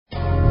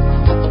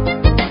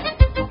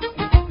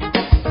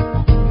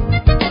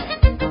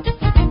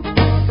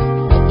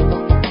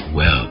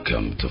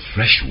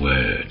Fresh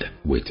Word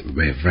with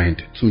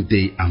Reverend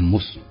Tunde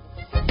Amosu.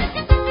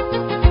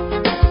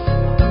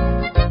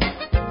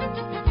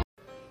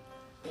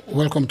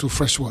 Welcome to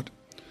Fresh Word.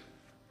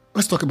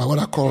 Let's talk about what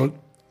I call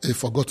a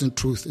forgotten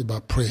truth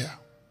about prayer.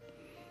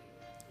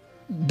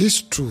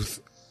 This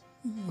truth,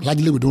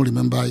 largely we don't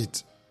remember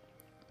it.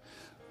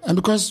 And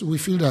because we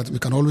feel that we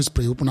can always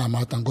pray, open our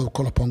mouth and God will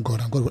call upon God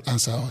and God will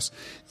answer us.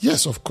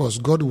 Yes, of course,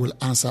 God will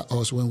answer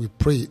us when we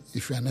pray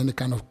if you're in any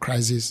kind of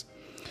crisis,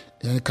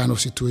 in any kind of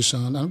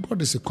situation. And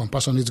God is a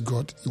compassionate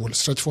God. He will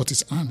stretch forth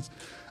his hands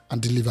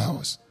and deliver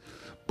us.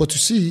 But you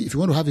see, if you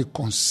want to have a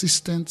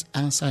consistent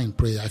answer in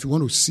prayer, if you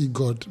want to see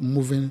God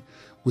moving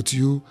with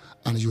you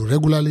and you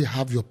regularly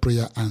have your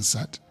prayer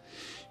answered,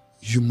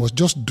 you must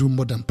just do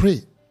more than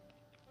pray.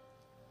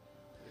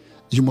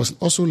 You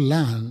must also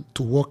learn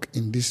to walk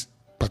in this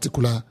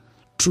particular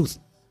truth,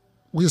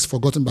 which is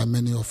forgotten by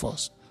many of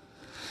us.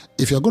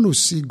 If you're going to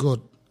see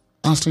God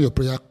answering your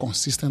prayer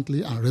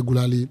consistently and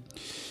regularly,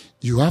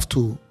 you have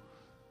to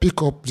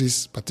pick up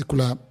this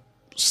particular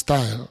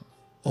style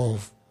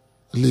of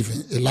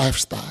living, a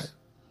lifestyle.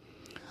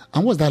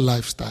 And what's that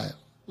lifestyle?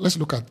 Let's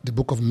look at the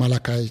book of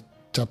Malachi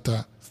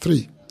chapter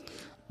 3.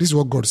 This is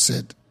what God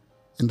said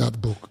in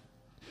that book.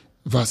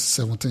 Verse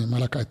 17,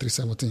 Malachi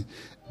 3:17.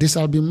 They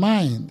shall be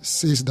mine,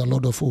 says the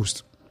Lord of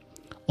hosts,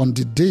 on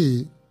the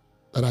day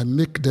that I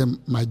make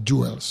them my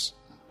jewels,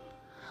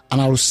 and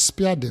I will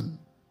spare them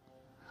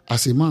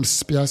as a man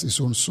spares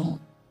his own son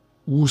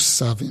who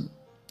serves him.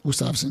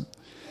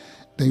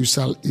 Then you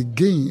shall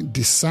again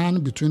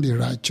discern between the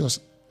righteous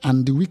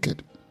and the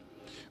wicked,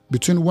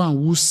 between one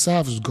who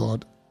serves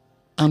God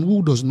and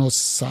who does not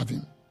serve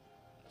him.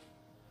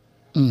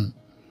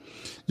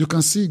 You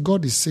can see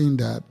God is saying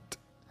that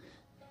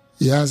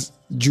he has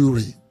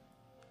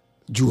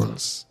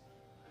jewels.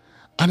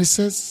 And he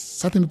says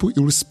certain people, he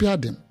will spare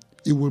them.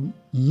 He will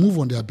move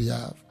on their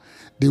behalf.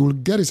 They will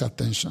get his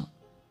attention.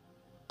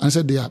 And he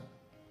said they are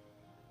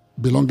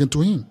belonging to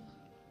him.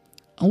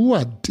 And who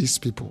are these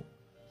people?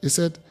 He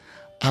said,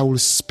 I will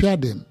spare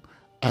them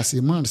as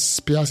a man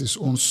spares his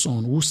own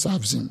son who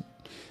serves him.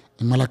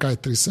 In Malachi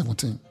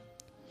 3:17.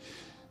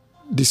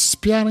 The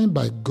sparing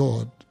by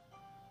God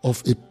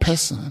of a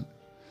person,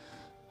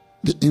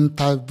 the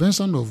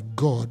intervention of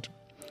God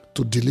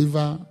to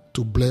deliver,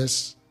 to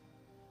bless,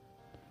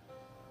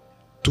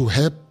 to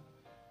help,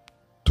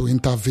 to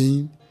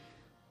intervene,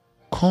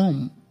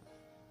 come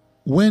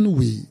when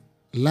we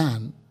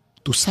learn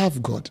to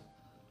serve God.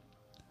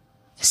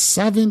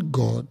 Serving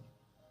God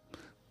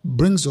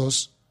brings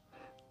us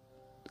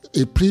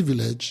a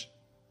privilege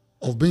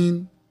of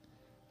being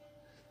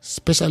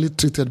specially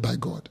treated by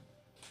God.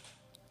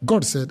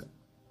 God said,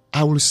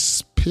 I will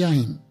spare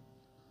him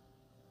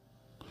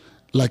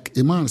like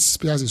a man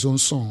spares his own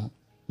son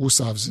who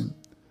serves him.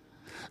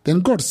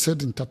 Then God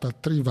said in chapter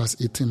 3, verse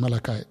 18,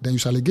 Malachi, then you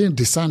shall again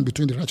discern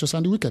between the righteous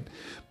and the wicked,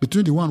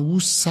 between the one who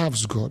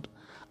serves God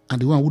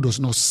and the one who does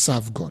not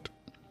serve God.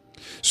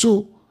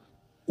 So,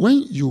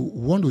 when you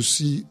want to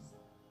see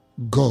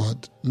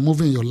God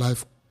moving your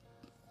life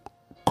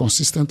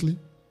consistently,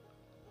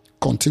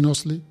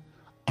 continuously,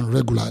 and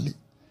regularly,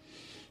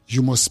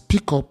 you must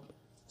pick up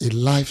a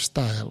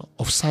lifestyle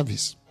of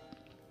service.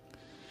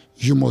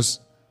 You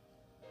must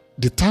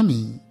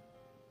determine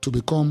to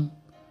become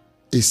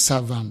a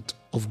servant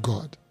of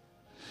God.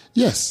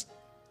 Yes,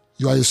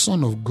 you are a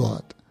son of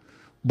God,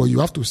 but you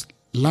have to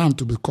learn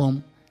to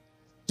become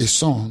a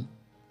son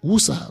who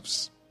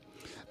serves.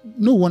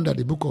 No wonder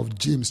the book of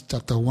James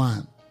chapter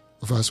 1,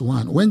 verse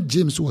 1, when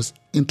James was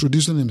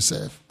introducing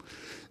himself,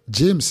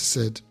 James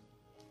said,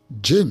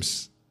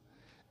 James,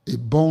 a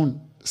born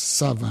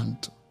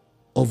servant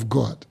of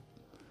God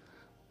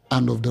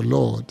and of the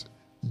Lord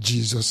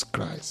Jesus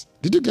Christ.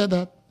 Did you get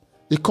that?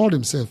 He called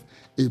himself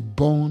a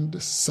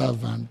bond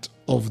servant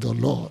of the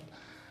Lord,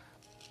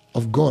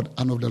 of God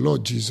and of the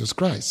Lord Jesus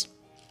Christ.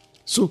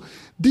 So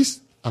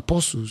these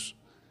apostles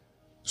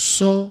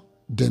saw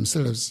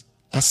themselves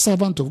as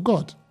servants of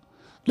God.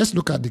 Let's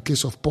look at the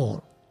case of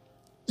Paul.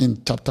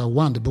 In chapter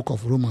 1, the book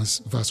of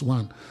Romans, verse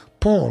 1,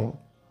 Paul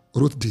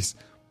wrote this,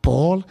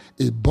 Paul,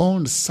 a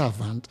bond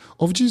servant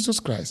of Jesus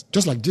Christ,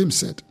 just like James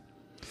said.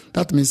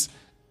 That means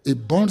a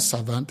bond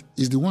servant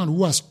is the one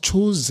who has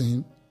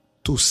chosen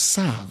to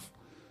serve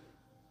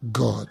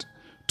God,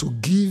 to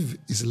give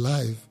his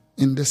life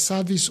in the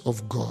service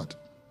of God.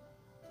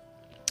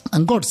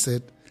 And God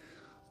said,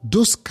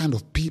 those kind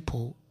of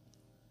people,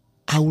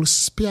 I will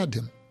spare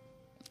them.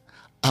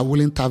 I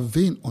will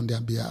intervene on their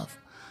behalf.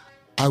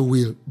 I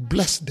will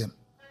bless them.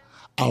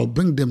 I'll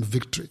bring them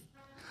victory.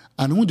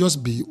 And it won't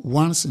just be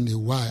once in a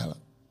while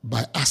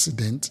by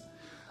accident.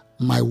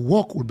 My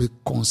work will be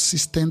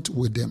consistent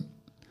with them.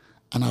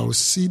 And I will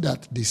see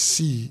that they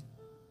see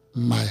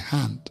my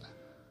hand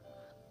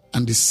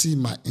and they see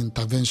my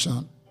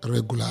intervention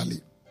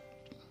regularly.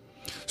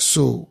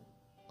 So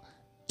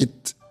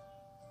it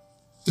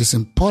is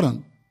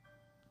important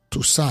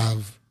to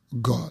serve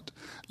God.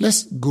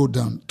 Let's go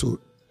down to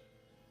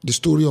the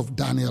story of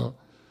Daniel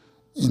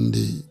in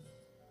the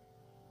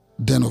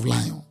den of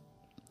lion.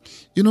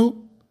 You know,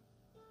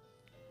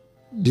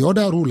 the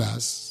other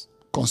rulers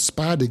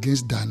conspired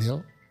against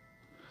Daniel,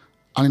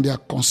 and in their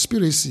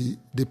conspiracy,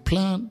 they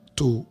planned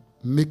to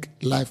make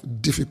life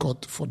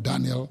difficult for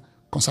Daniel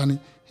concerning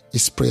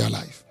his prayer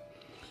life.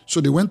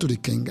 So they went to the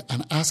king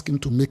and asked him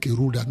to make a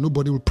rule that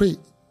nobody will pray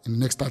in the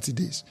next 30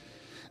 days.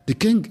 The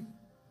king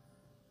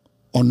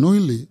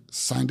unknowingly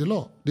signed the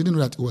law. Didn't know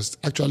that it was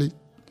actually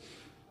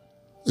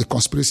a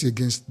conspiracy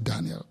against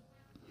Daniel.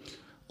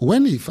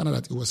 When he found out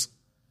that it was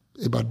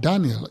about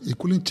Daniel, he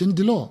couldn't change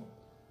the law.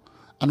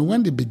 And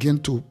when they began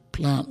to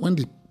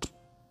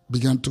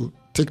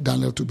take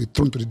Daniel to be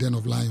thrown to the den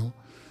of lions,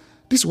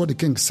 this is what the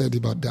king said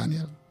about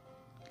Daniel.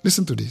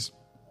 Listen to this.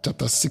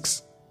 Chapter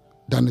 6,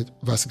 Daniel,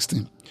 verse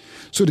 16.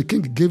 So the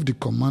king gave the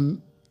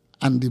command,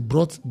 and they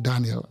brought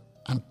Daniel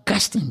and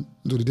cast him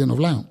into the den of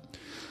lions.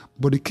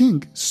 But the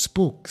king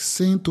spoke,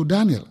 saying to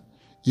Daniel,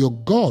 your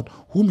God,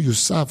 whom you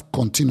serve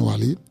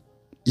continually,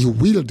 he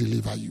will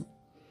deliver you.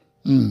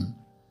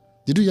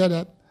 Did you hear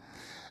that?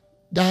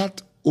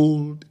 That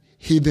old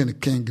heathen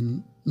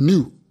king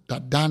knew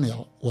that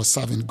Daniel was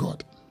serving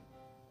God.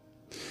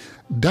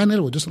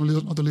 Daniel was just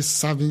not only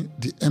serving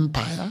the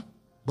empire,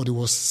 but he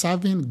was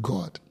serving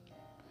God.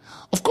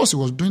 Of course, he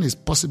was doing his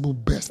possible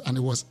best and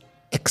he was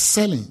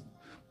excelling.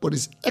 But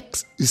his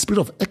spirit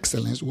of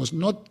excellence was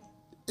not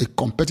a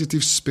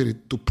competitive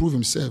spirit to prove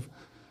himself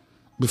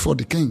before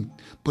the king,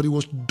 but he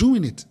was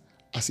doing it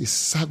as a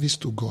service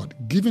to God,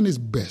 giving his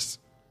best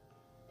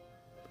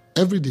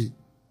every day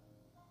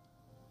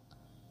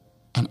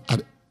and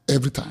at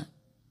every time.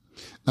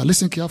 Now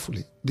listen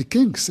carefully. The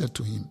king said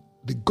to him,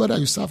 the God that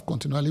you serve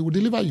continually will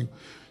deliver you.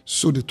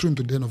 So they threw him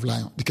to the den of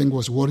lions. The king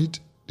was worried,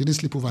 didn't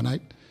sleep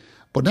overnight.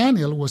 But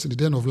Daniel was in the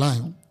den of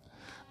lions.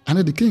 And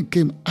then the king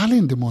came early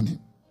in the morning.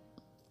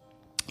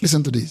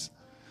 Listen to this.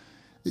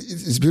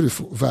 It's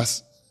beautiful.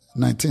 Verse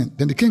 19.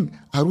 Then the king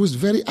arose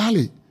very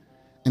early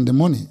in the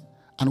morning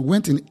and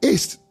went in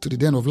haste to the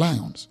den of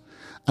lions.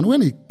 And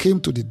when he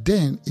came to the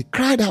den, he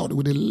cried out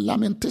with a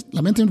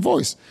lamenting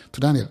voice to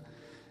Daniel.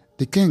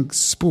 The king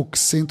spoke,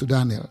 saying to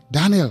Daniel,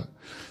 Daniel,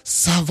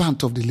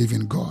 servant of the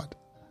living God,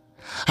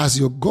 has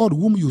your God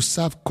whom you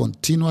serve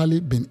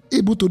continually been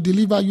able to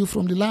deliver you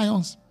from the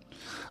lions?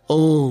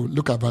 Oh,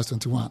 look at verse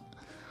 21.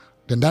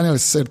 Then Daniel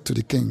said to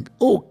the king,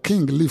 O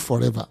king, live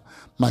forever.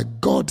 My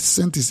God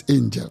sent his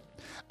angel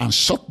and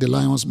shut the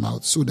lion's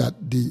mouth so that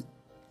they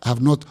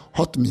have not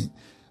hurt me,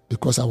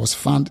 because I was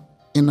found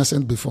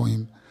innocent before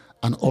him.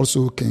 And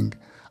also, king,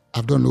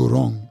 I've done no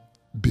wrong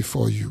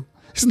before you.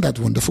 Isn't that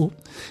wonderful?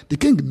 The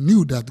king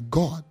knew that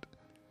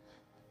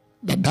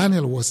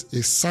Daniel was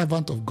a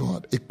servant of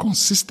God, a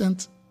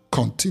consistent,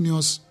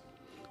 continuous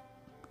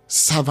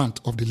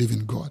servant of the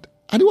living God.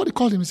 And what he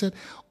called him, he said,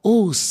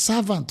 oh,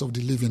 servant of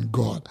the living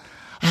God,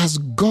 has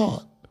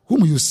God,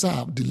 whom you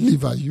serve,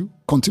 deliver you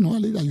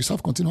continually, that you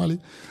serve continually?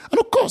 And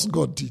of course,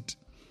 God did.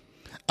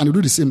 And he'll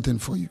do the same thing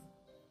for you.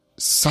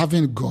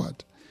 Serving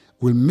God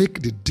will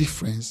make the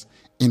difference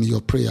in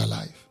your prayer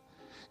life.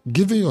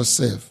 Giving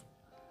yourself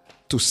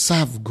to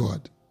serve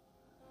God,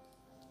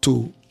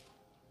 to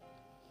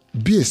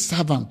be a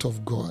servant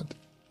of God,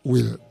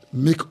 will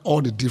make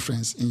all the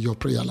difference in your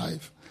prayer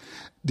life.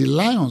 The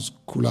lions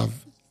could have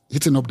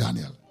eaten up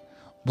Daniel,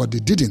 but they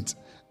didn't,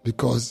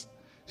 because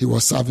he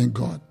was serving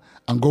God,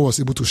 and God was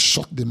able to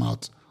shut the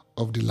mouth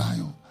of the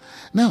lion.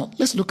 Now,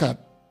 let's look at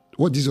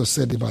what Jesus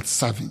said about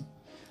serving,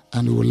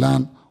 and we will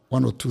learn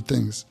one or two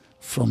things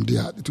from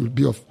there. It will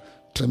be of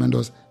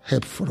tremendous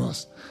help for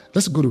us.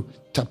 Let's go to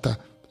chapter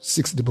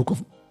 6, the book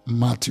of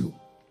Matthew,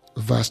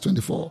 verse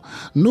 24.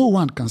 No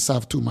one can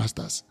serve two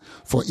masters,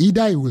 for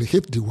either he will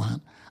hate the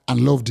one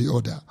and love the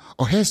other,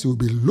 or else he will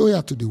be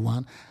loyal to the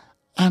one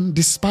and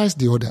despise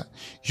the other.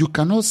 You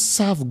cannot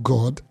serve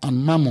God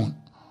and mammon,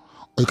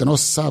 or you cannot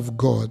serve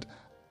God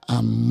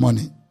and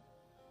money.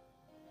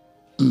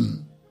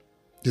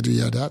 Did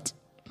you hear that?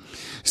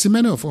 See,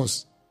 many of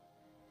us,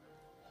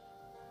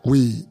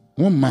 we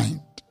won't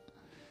mind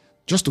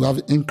just to have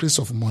an increase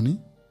of money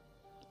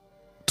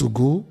to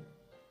go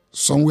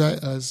somewhere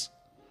else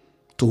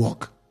to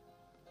work.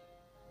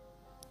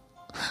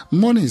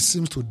 Money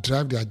seems to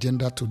drive the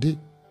agenda today.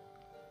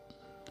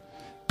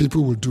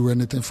 People will do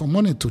anything for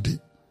money today.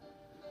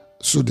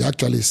 So they're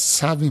actually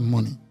serving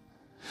money.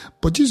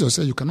 But Jesus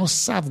said you cannot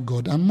serve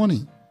God and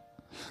money.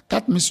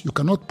 That means you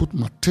cannot put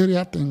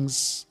material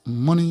things,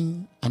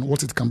 money, and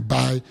what it can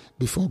buy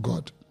before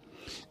God.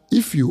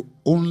 If you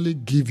only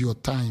give your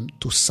time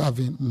to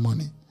serving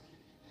money.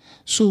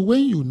 So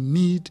when you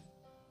need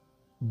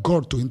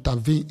God to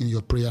intervene in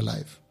your prayer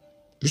life,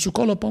 you should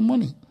call upon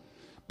money,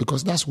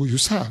 because that's who you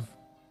serve.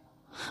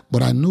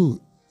 But I know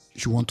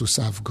you want to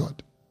serve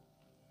God.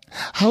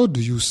 How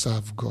do you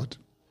serve God?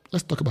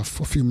 Let's talk about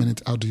for a few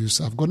minutes, how do you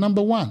serve God?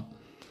 Number one,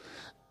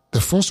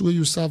 the first way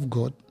you serve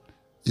God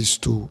is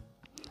to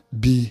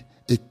be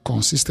a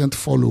consistent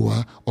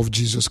follower of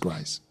Jesus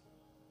Christ.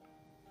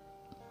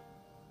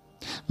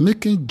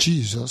 Making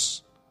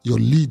Jesus your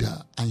leader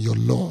and your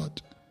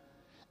Lord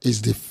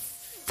is the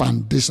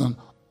foundation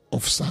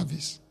of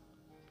service.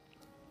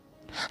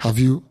 Have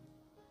you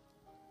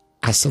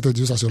accepted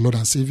Jesus as your Lord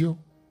and Savior?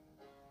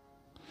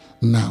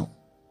 Now,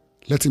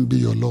 let him be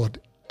your Lord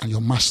and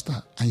your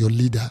master and your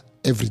leader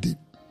every day.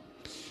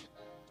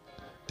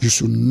 You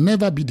should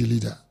never be the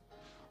leader.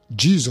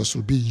 Jesus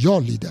will be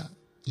your leader.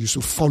 You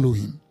should follow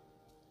him.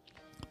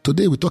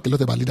 Today we talk a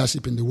lot about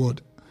leadership in the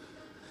world.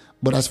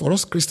 But as for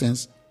us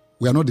Christians,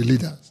 we are not the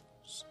leaders.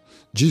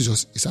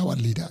 Jesus is our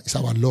leader, is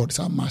our Lord, is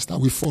our master.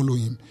 We follow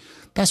him.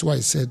 That's why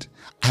he said,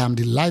 I am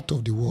the light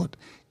of the world.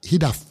 He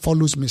that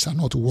follows me shall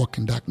not walk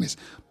in darkness,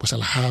 but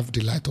shall have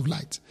the light of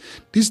light.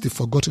 This is the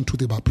forgotten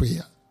truth about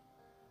prayer.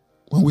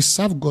 When we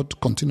serve God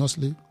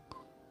continuously,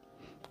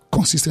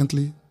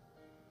 consistently,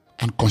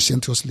 and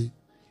conscientiously,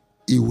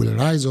 he will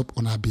rise up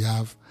on our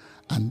behalf,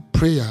 and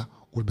prayer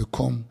will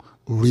become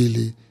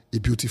really a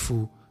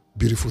beautiful,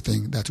 beautiful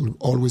thing that will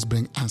always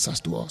bring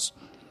answers to us.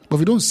 But if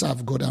we don't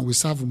serve God and we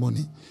serve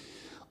money,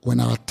 when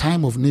our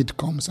time of need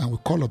comes and we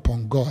call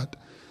upon God,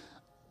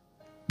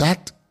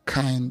 that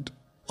kind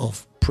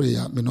of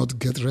prayer may not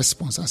get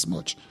response as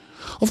much.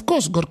 Of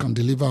course, God can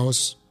deliver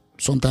us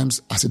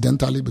sometimes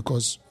accidentally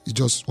because he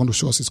just wants to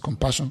show us his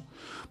compassion.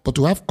 But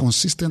to have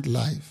consistent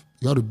life,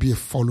 you have to be a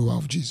follower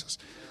of Jesus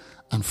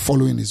and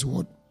following his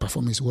word,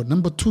 performing his word.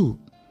 Number 2,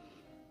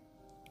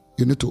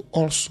 you need to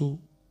also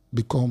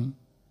become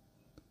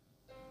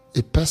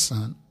a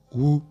person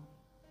who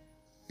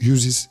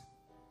uses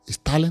his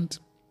talent,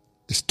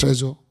 his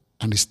treasure,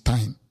 and his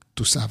time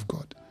to serve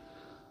God.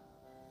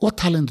 What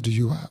talent do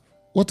you have?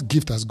 What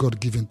gift has God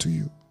given to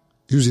you?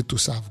 Use it to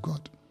serve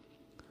God.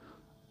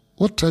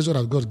 What treasure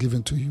has God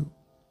given to you?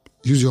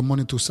 Use your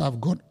money to serve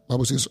God. The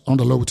Bible says, honor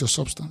the Lord with your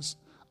substance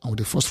and with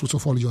the first fruits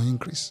of all your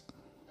increase.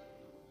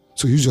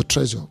 So use your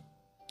treasure,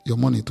 your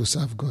money to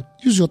serve God.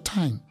 Use your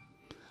time.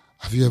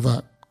 Have you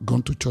ever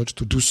gone to church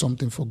to do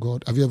something for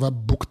God? Have you ever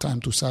booked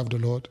time to serve the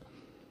Lord?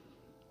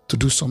 To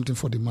do something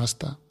for the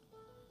Master?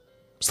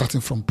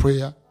 Starting from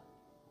prayer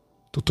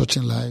to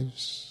touching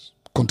lives,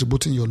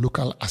 contributing your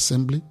local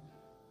assembly.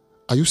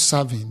 Are you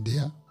serving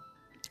there?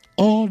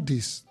 All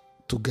this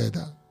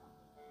together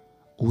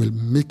will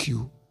make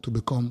you to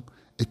become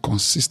a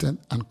consistent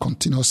and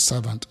continuous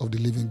servant of the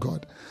living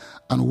God.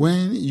 And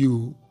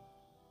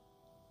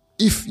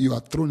if you are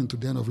thrown into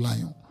the den of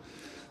lion,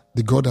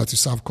 the God that you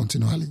serve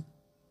continually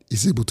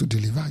is able to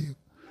deliver you.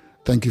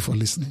 Thank you for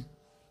listening.